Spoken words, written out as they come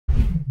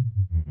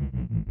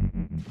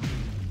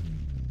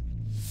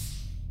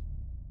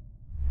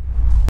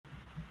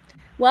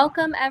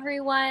Welcome,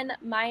 everyone.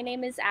 My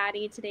name is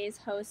Addie, today's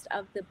host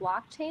of the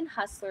Blockchain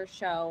Hustler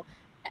Show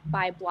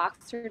by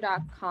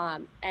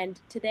Blockster.com. And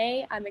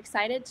today I'm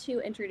excited to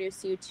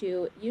introduce you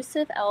to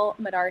Youssef El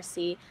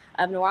Maddarsi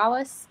of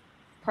Naoris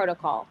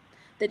Protocol,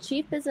 the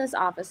Chief Business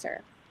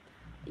Officer.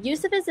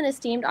 Youssef is an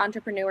esteemed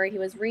entrepreneur. He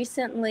was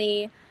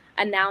recently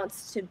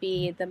announced to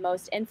be the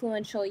most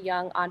influential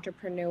young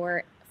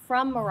entrepreneur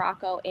from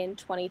Morocco in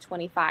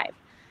 2025.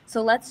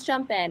 So let's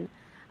jump in.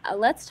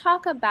 Let's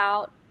talk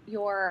about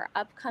your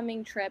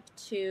upcoming trip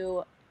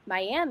to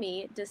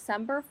Miami,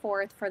 December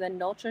 4th for the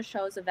Nolcha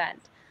Shows event.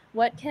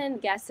 What can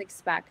guests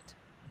expect?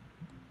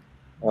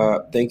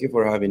 Thank you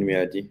for having me,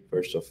 Adi,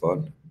 first of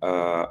all.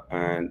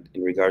 And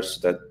in regards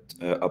to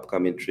that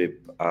upcoming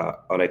trip,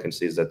 all I can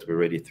say is that we're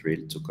really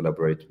thrilled to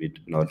collaborate with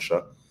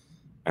Nolcha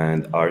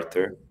and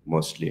Arthur,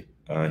 mostly.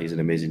 He's an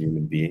amazing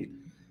human being.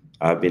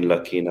 I've been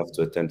lucky enough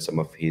to attend some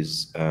of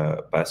his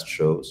past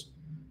shows,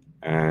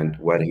 and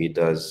what he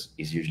does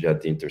is usually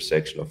at the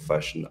intersection of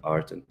fashion,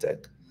 art, and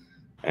tech.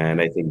 And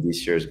I think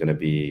this year's event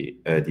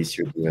is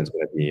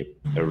going to be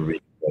a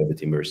really private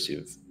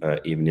immersive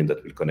evening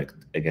that will connect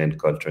again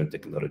culture and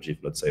technology,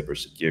 if not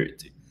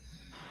cybersecurity.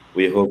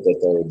 We hope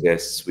that our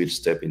guests will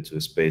step into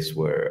a space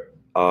where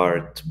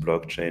art,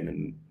 blockchain,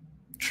 and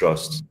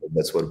trust,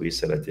 that's what we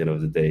said at the end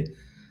of the day,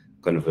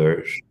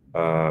 converge.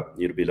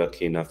 You'll be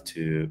lucky enough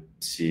to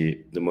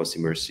see the most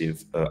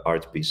immersive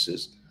art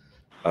pieces,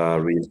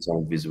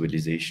 real-time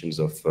visualizations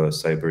of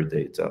cyber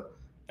data,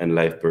 and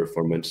live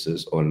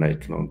performances all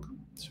night long.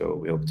 So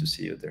we hope to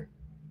see you there.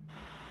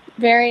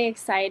 Very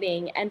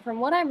exciting. And from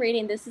what I'm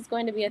reading, this is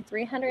going to be a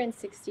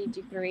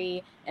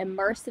 360-degree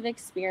immersive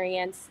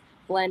experience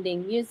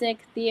blending music,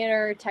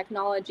 theater,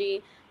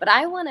 technology. But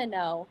I want to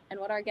know, and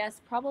what our guests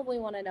probably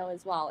want to know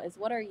as well, is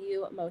what are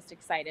you most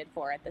excited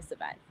for at this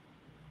event?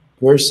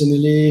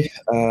 Personally,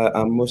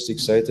 I'm most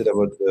excited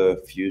about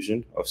the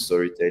fusion of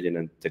storytelling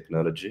and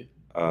technology.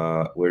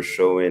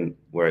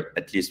 We're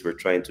at least we're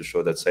trying to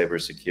show that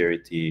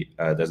cybersecurity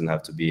doesn't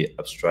have to be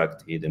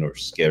abstract, hidden, or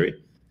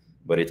scary,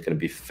 but it can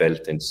be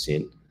felt and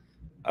seen.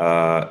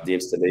 The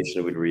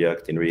installation will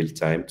react in real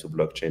time to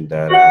blockchain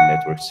data and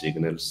network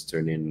signals,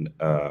 turning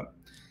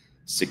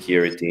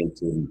security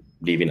into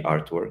living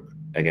artwork.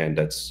 Again,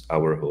 that's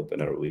our hope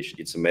and our wish.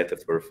 It's a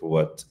metaphor for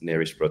what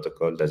Naoris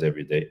Protocol does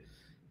every day,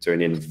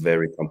 turning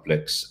very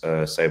complex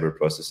cyber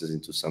processes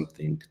into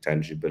something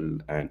tangible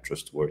and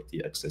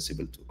trustworthy,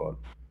 accessible to all.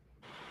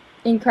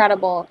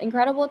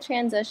 Incredible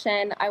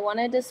transition. I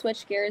wanted to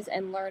switch gears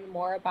and learn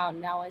more about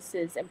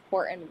Nowis's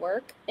important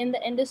work in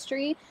the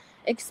industry.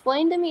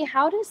 Explain to me,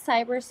 how does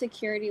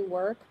cybersecurity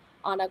work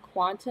on a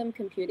quantum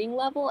computing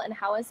level, and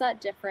how is that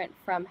different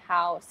from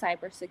how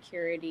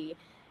cybersecurity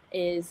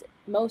is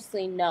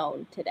mostly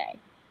known today?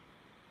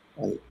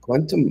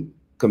 Quantum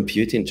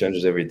computing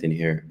changes everything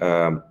here.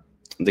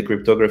 The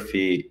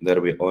cryptography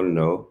that we all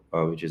know,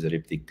 which is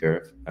elliptic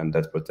curve, and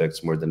that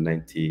protects more than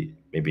 90,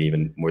 maybe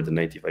even more than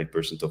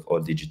 95% of all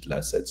digital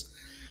assets.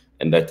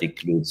 And that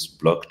includes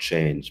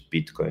blockchains,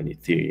 Bitcoin,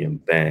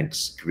 Ethereum,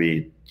 banks,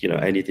 grid,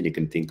 anything you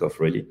can think of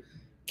really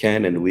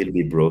can and will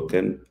be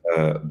broken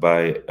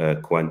by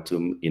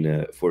quantum in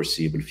a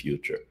foreseeable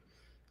future.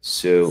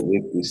 So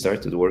we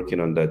started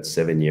working on that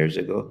 7 years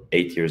ago,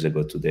 8 years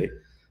ago today,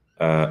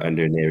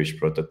 under Naoris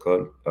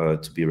Protocol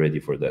to be ready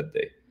for that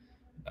day.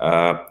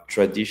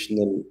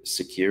 Traditional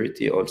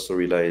security also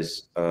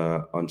relies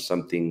on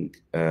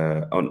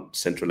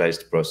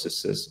centralized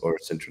processes or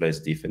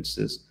centralized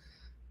defenses,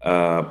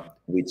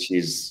 which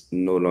is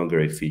no longer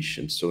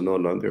efficient. So no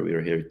longer we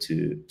are here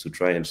to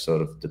try and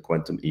solve the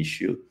quantum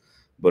issue,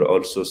 but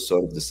also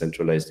solve the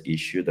centralized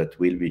issue that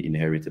will be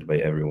inherited by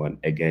everyone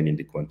again in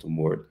the quantum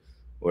world,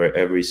 where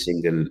every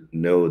single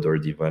node or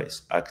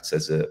device acts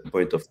as a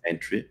point of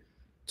entry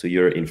to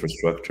your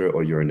infrastructure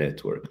or your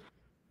network.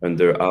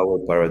 Under our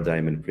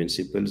paradigm and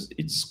principles,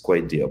 it's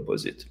quite the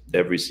opposite.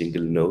 Every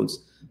single node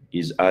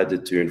is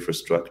added to your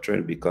infrastructure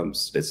and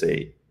becomes, let's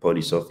say,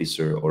 police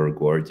officer or a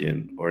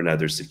guardian or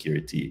another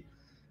security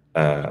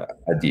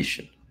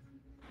addition.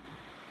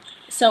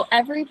 So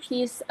every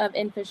piece of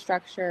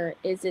infrastructure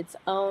is its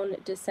own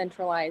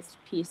decentralized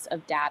piece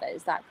of data.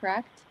 Is that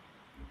correct?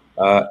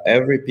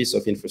 Every piece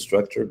of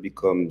infrastructure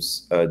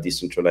becomes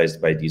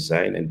decentralized by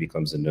design and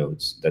becomes a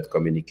nodes that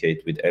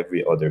communicate with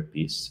every other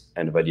piece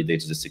and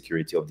validates the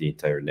security of the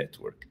entire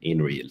network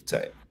in real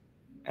time.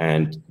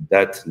 And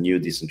that new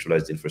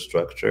decentralized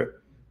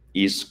infrastructure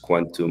is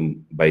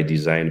quantum by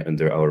design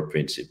under our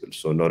principles.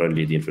 So not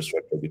only the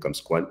infrastructure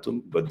becomes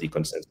quantum, but the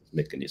consensus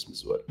mechanism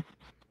as well.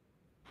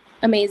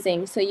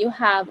 Amazing. So you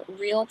have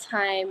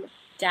real-time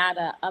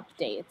data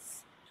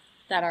updates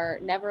that are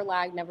never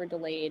lagged, never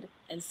delayed,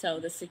 and so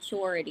the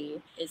security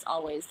is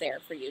always there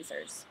for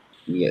users.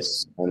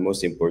 Yes, and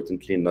most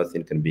importantly,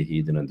 nothing can be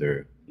hidden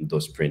under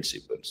those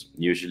principles.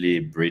 Usually,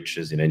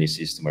 breaches in any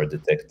system are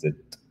detected,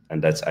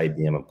 and that's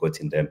IBM, I'm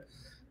quoting them,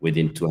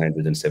 within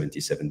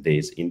 277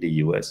 days in the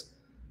US.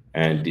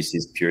 And this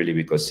is purely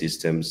because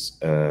systems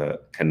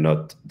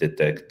cannot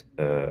detect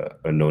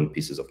unknown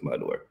pieces of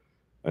malware.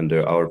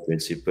 under our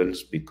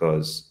principles,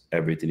 because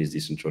everything is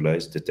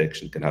decentralized.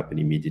 Detection can happen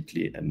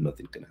immediately and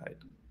nothing can hide.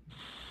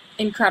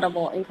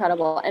 Incredible,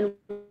 incredible. And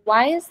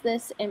why is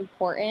this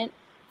important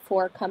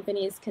for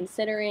companies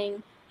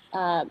considering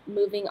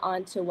moving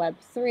on to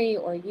Web3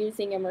 or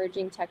using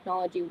emerging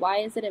technology? Why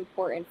is it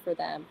important for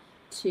them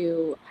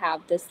to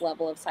have this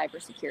level of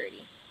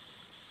cybersecurity?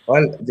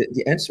 Well,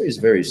 the answer is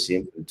very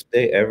simple.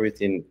 Today,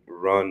 everything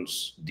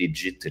runs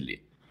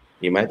digitally.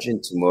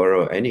 Imagine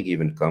tomorrow, any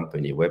given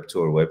company, Web2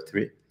 or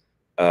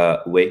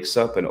Web3, wakes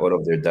up and all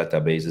of their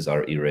databases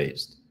are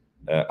erased.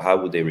 How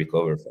would they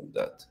recover from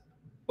that?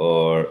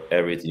 Or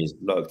everything is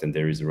blocked and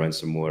there is a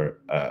ransomware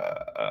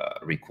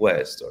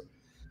request or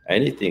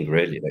anything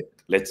really. Like,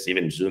 let's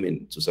even zoom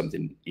into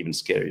something even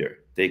scarier.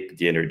 Take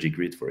the energy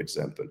grid, for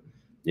example.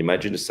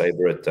 Imagine a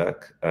cyber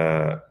attack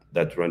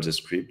that runs a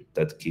script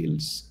that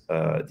kills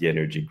the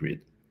energy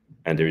grid,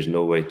 and there is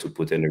no way to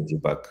put energy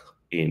back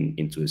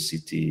into a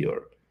city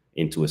or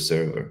into a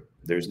server.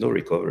 There is no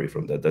recovery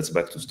from that. That's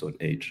back to Stone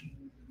Age.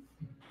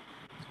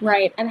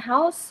 Right. And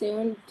how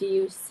soon do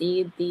you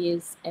see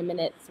these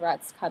imminent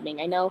threats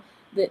coming? I know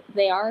that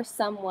they are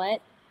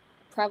somewhat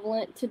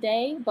prevalent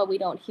today, but we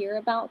don't hear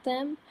about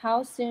them.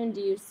 How soon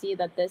do you see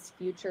that this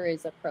future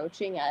is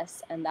approaching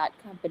us and that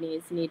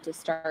companies need to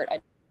start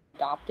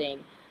adopting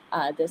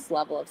this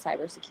level of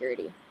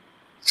cybersecurity?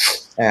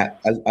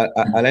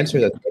 I'll answer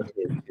that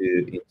question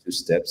in two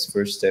steps.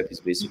 First step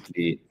is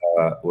basically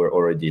we're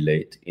already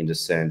late in the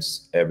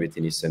sense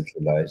everything is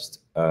centralized.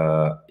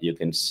 You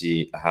can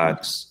see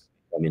hacks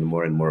coming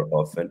more and more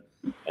often,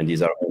 and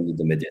these are only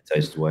the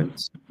mediatized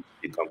ones.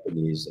 The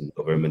companies and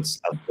governments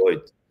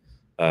avoid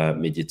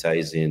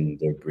mediatizing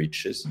their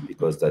breaches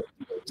because that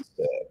makes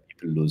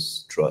people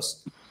lose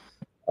trust.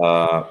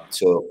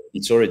 So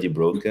it's already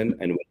broken,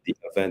 and with the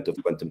advent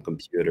of quantum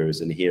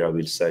computers, and here I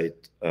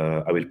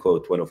will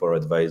quote one of our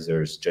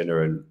advisors,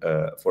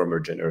 former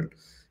General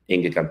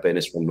Inge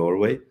Kampenes from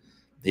Norway.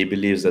 He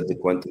believes that the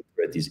quantum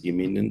threat is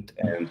imminent,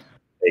 and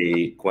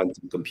a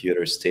quantum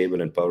computer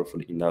stable and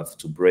powerful enough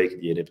to break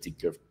the elliptic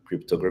curve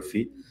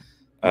cryptography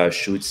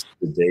should see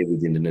the day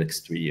within the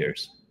next 3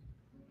 years.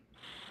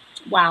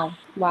 Wow,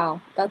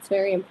 wow, that's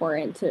very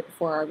important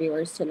for our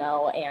viewers to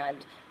know, and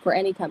for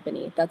any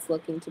company that's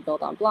looking to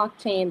build on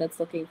blockchain, that's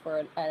looking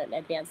for an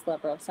advanced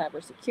level of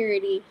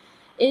cybersecurity.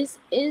 Is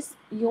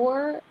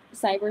your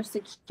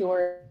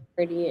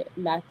cybersecurity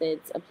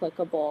methods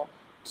applicable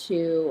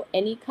to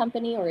any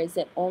company, or is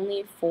it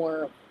only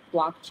for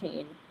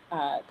blockchain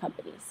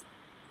companies?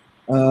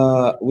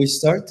 We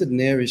started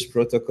Naoris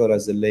Protocol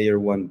as a layer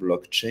one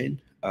blockchain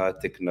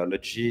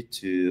technology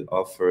to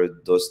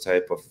offer this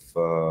type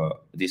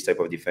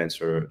of defense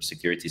or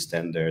security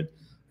standard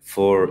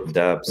for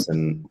dApps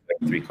and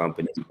Web3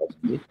 companies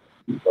mostly.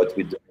 But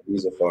with the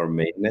release of our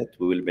mainnet,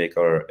 we will make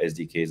our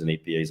SDKs and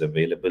APIs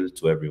available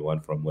to everyone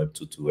from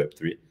Web2 to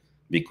Web3,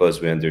 because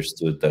we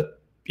understood that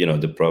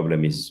the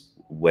problem is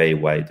way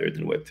wider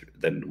than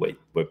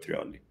Web3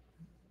 only.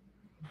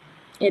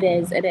 It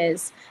is, it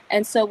is.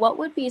 And so what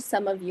would be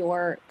some of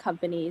your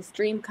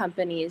dream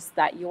companies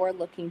that you're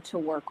looking to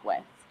work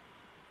with?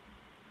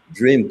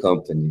 Dream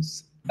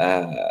companies.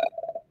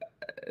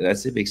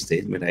 That's a big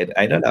statement.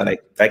 I don't know.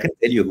 Like, I can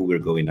tell you who we're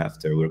going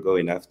after. We're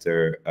going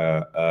after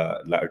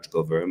large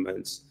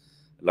governments,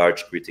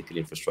 large critical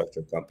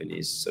infrastructure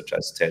companies such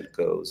as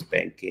telcos,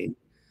 banking.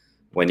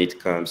 When it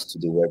comes to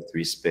the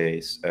Web3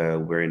 space,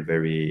 we're in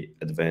very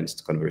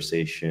advanced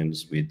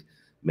conversations with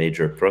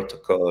major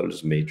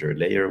protocols, major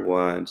layer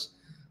ones,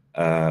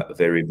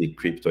 very big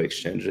crypto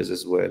exchanges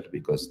as well,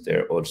 because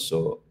they're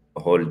also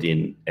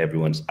holding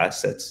everyone's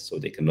assets, so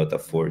they cannot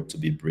afford to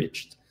be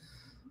breached.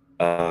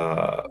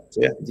 So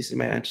yeah, this is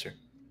my answer.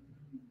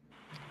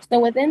 So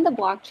within the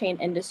blockchain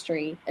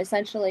industry,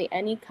 essentially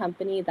any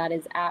company that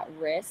is at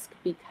risk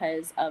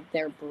because of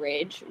their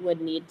bridge would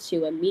need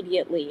to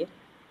immediately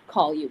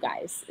call you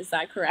guys. Is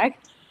that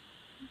correct?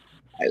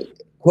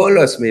 Call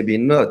us, maybe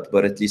not,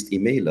 but at least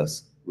email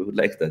us. We would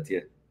like that,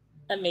 yeah.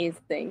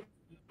 Amazing,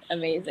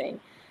 amazing.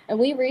 And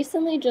we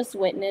recently just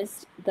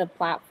witnessed the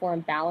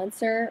platform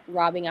Balancer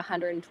robbing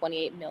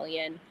 128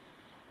 million.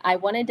 I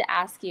wanted to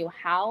ask you,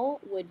 how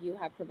would you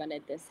have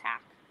prevented this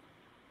hack?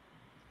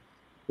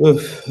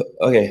 Oof.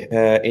 Okay,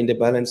 in the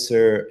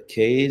Balancer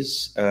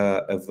case,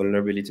 a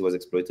vulnerability was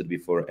exploited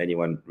before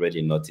anyone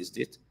really noticed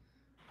it.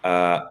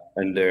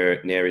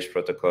 Under Naoris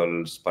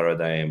Protocol's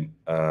paradigm,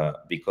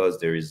 because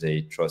there is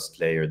a trust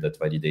layer that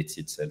validates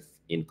itself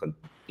in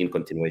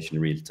continuation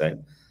real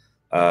time,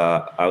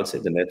 I would say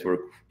the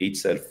network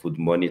itself would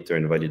monitor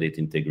and validate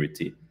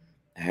integrity.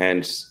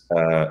 Hence,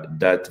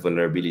 that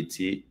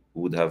vulnerability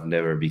would have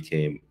never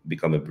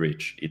become a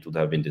breach. It would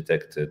have been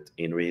detected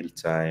in real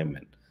time,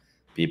 and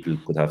people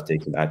could have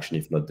taken action,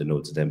 if not the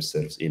nodes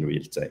themselves, in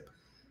real time.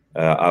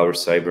 Our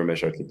cyber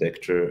mesh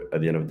architecture,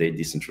 at the end of the day,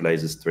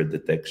 decentralizes threat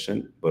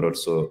detection, but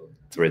also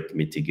threat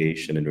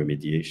mitigation and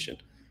remediation.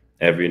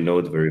 Every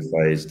node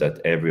verifies that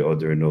every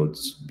other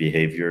node's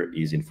behavior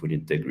is in full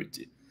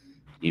integrity.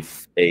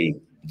 If a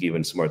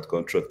given smart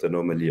contract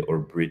anomaly or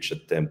breach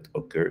attempt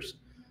occurs,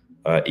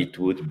 it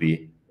would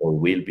be or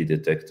will be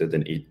detected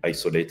and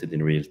isolated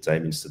in real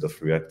time instead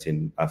of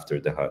reacting after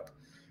the hack.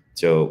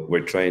 So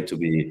we're trying to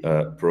be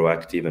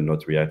proactive and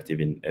not reactive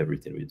in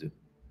everything we do.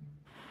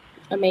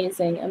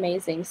 Amazing,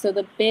 amazing. So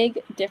the big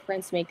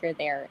difference maker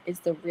there is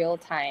the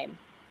real-time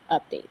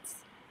updates.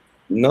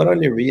 Not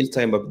only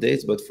real-time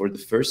updates, but for the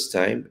first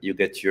time, you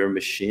get your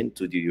machine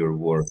to do your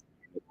work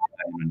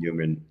on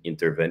human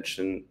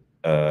intervention,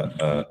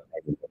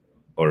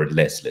 or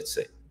less, let's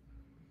say.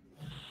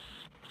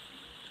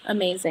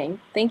 Amazing.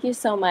 Thank you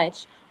so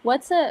much.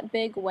 What's a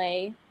big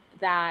way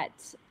that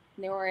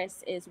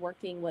Naoris is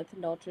working with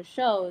Nolcha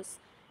Shows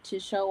to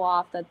show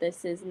off that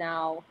this is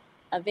now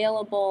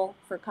available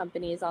for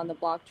companies on the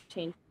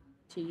blockchain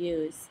to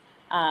use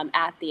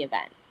at the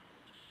event?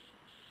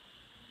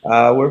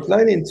 We're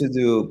planning to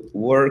do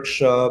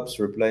workshops.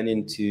 We're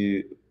planning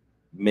to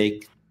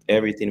make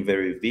everything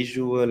very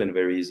visual and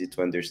very easy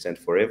to understand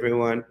for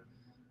everyone.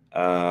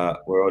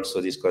 We're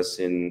also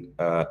discussing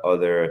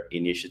other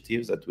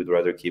initiatives that we'd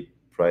rather keep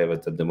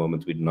private at the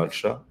moment with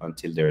Nolcha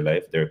until they're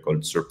live. They're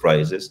called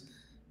surprises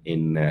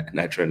in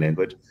natural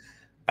language.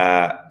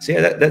 So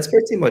yeah, that's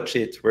pretty much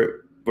it.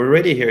 We're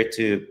ready here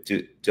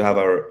to have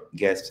our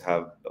guests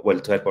have, well,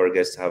 to help our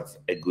guests have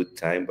a good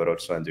time, but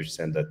also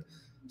understand that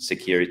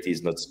security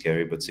is not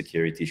scary, but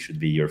security should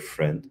be your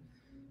friend.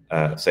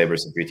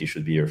 Cybersecurity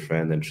should be your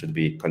friend and should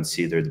be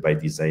considered by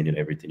design in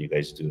everything you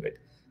guys do. Like,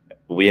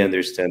 we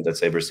understand that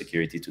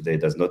cybersecurity today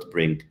does not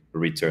bring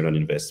return on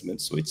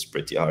investment, so it's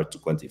pretty hard to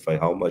quantify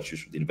how much you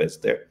should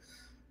invest there.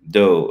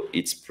 Though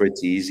it's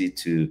pretty easy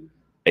to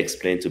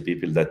explain to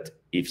people that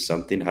if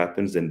something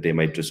happens, then they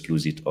might just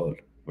lose it all.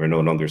 We're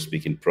no longer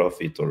speaking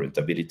profit or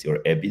rentability or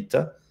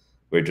EBITDA.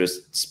 We're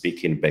just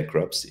speaking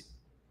bankruptcy.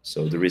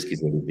 So the risk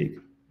is really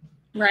big.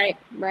 Right,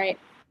 right.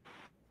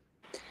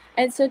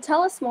 And so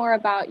tell us more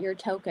about your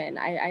token.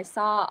 I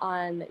saw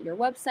on your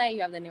website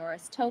you have the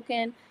Naoris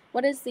token.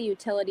 What is the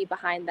utility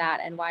behind that,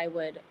 and why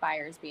would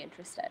buyers be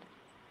interested?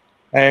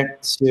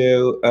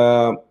 So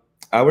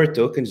our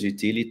tokens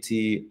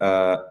utility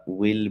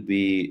will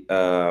be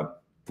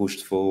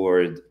pushed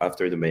forward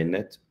after the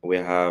mainnet. We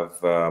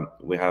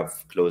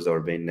have closed our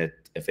mainnet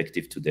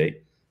effective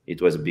today.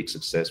 It was a big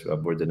success. We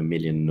have more than 1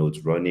 million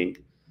nodes running.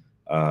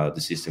 The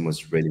system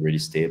was really, really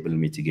stable,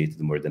 mitigated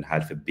more than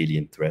 500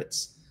 million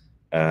threats,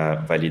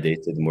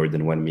 validated more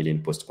than 1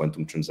 million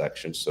post-quantum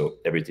transactions. So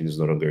everything is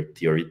no longer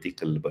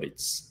theoretical, but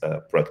it's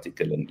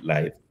practical and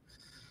live.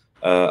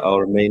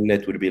 Our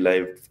mainnet will be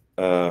live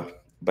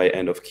by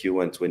end of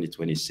Q1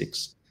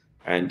 2026.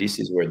 And this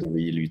is where the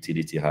real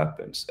utility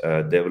happens.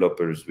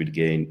 Developers will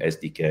gain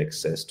SDK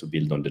access to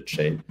build on the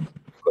chain,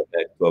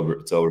 connect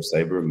to our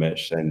cyber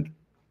mesh, and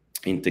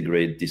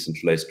integrate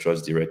decentralized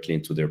trust directly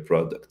into their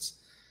products.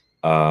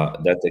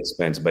 That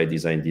expands by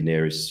design the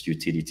Naoris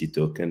utility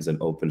tokens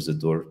and opens the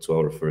door to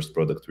our first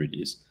product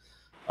release,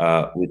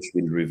 which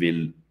will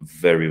reveal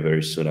very,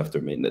 very soon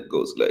after mainnet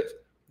goes live.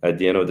 At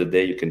the end of the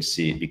day, you can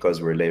see,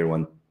 because we're layer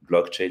one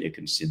blockchain, you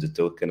can see the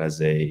token as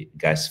a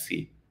gas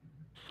fee.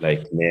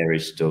 Like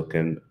Naoris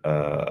token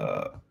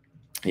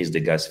is the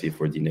gas fee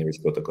for the Naoris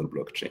Protocol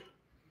blockchain.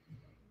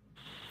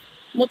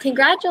 Well,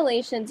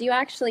 congratulations. You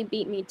actually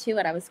beat me to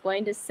it. I was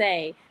going to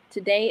say,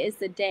 today is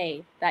the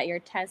day that your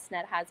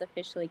testnet has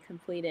officially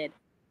completed.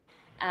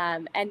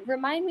 And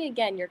remind me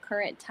again your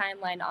current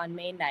timeline on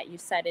mainnet. You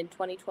said in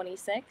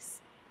 2026?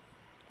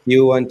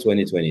 Q1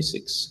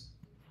 2026.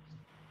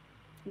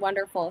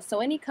 Wonderful. So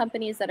any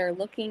companies that are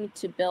looking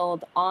to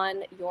build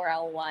on your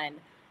L1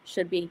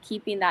 should be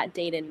keeping that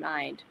date in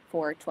mind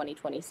for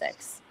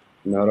 2026.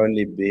 Not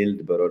only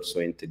build, but also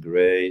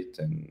integrate,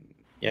 and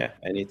yeah,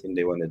 anything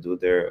they want to do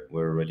there,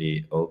 we're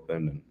really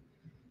open. And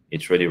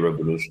it's really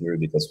revolutionary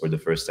because for the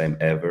first time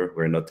ever,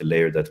 we're not a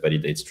layer that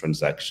validates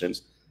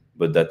transactions,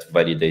 but that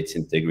validates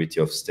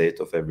integrity of state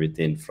of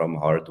everything from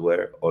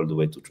hardware all the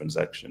way to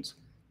transactions.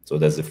 So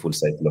that's the full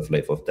cycle of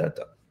life of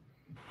data.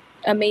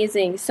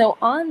 Amazing. So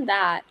on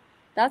that,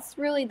 that's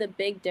really the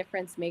big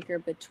difference maker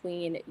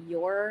between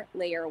your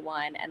layer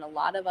one and a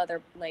lot of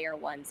other layer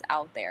ones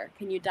out there.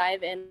 Can you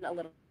dive in a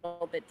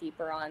little bit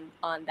deeper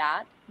on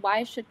that?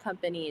 Why should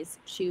companies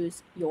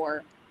choose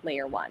your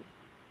layer one?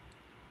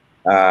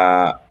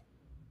 Uh,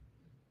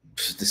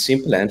 the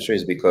simple answer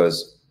is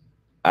because,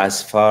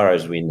 as far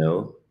as we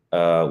know,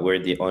 we're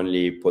the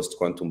only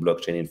post-quantum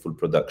blockchain in full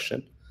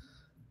production.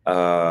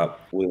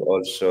 We've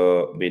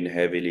also been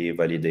heavily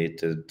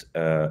validated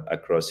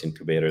across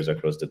incubators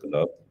across the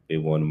globe. We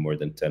won more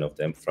than 10 of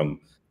them, from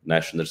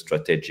national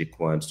strategic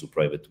ones to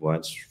private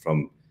ones,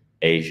 from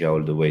Asia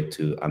all the way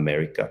to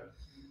America.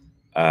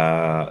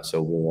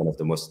 So we're one of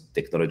the most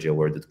technology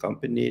awarded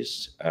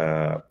companies.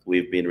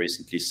 We've been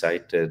recently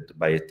cited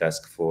by a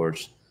task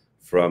force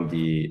from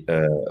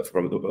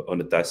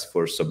on a task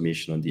force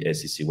submission on the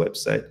SEC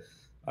website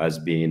as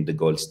being the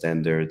gold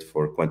standard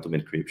for quantum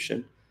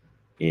encryption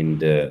in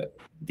the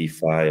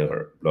DeFi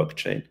or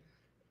blockchain.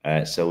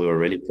 So we were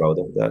really proud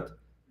of that.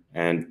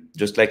 And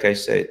just like I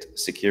said,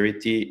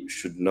 security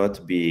should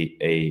not be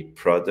a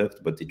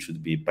product, but it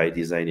should be by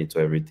design into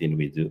everything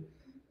we do.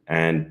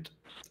 And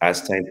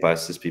as time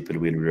passes, people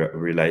will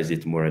realize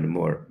it more and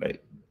more.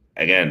 Like,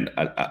 again,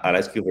 I'll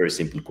ask you a very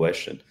simple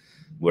question.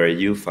 Were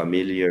you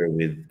familiar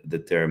with the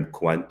term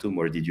quantum,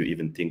 or did you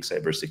even think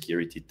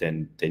cybersecurity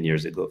 10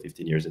 years ago,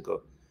 15 years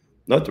ago?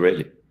 Not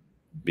really,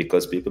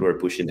 because people were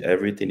pushing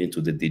everything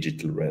into the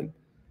digital realm.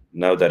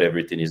 Now that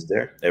everything is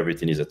there,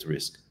 everything is at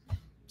risk.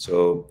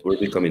 So we're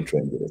becoming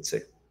trendy, let's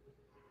say.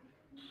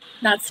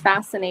 That's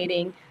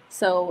fascinating.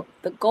 So,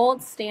 the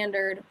gold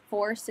standard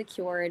for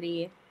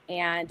security,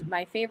 and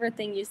my favorite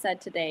thing you said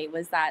today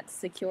was that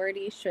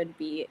security should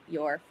be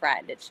your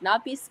friend. It should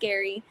not be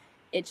scary,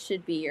 it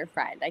should be your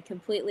friend. I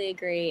completely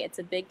agree. It's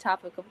a big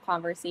topic of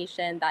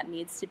conversation that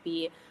needs to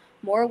be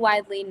more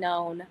widely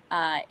known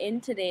in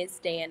today's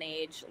day and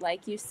age.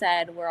 Like you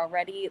said, we're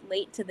already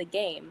late to the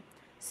game.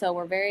 So,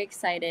 we're very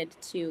excited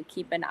to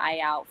keep an eye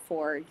out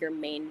for your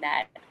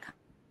mainnet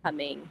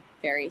coming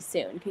very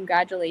soon.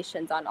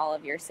 Congratulations on all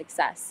of your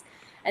success.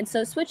 And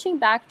so, switching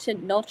back to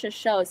Nolcha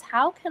Shows,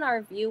 how can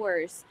our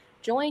viewers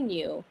join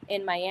you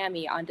in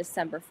Miami on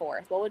December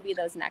 4th? What would be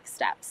those next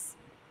steps?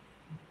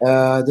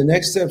 The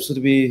next steps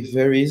would be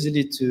very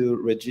easily to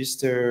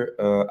register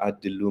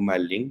at the Luma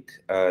link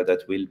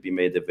that will be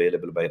made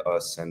available by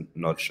us and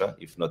Nolcha,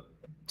 if not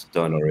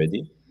done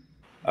already.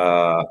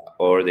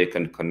 Or they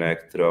can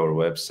connect through our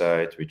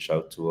website, reach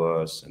out to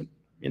us, and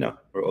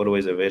we're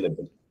always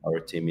available. Our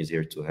team is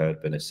here to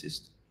help and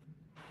assist.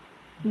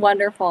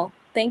 Wonderful.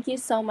 Thank you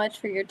so much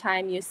for your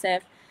time,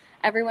 Youssef.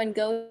 Everyone,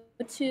 go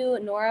to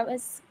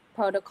Naoris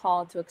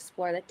Protocol to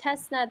explore the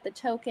testnet, the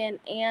token,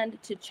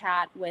 and to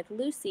chat with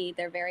Lucy,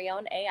 their very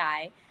own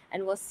AI.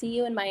 And we'll see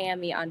you in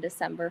Miami on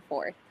December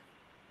 4th.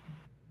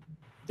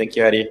 Thank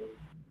you, Adi.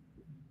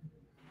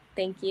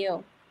 Thank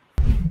you.